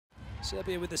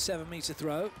Serbia with the 7-metre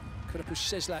throw. Krpez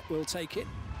Slezak will take it.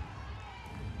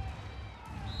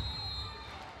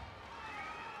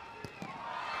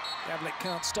 Gavlik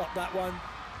can't stop that one.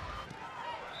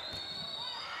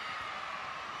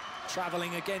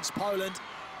 Travelling against Poland.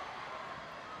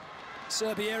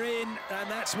 Serbia in, and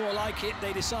that's more like it.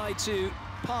 They decide to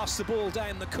pass the ball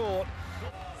down the court.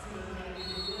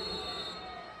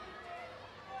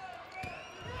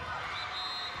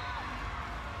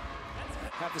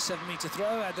 Have the 7-metre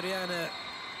throw. Katarina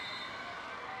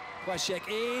Krpez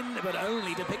in, but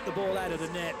only to pick the ball out of the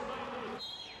net.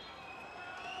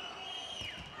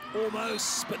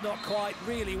 Almost, but not quite.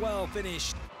 Really well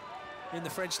finished in the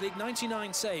French league.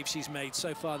 99 saves she's made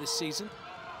so far this season.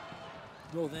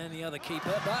 More than any other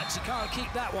keeper, but she can't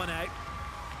keep that one out.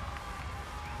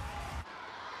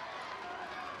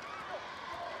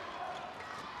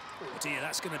 Oh dear,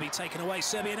 that's going to be taken away.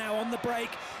 Serbia now on the break.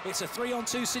 It's a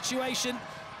 3-on-2 situation.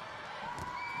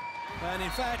 And in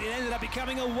fact, it ended up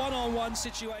becoming a 1-on-1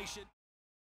 situation.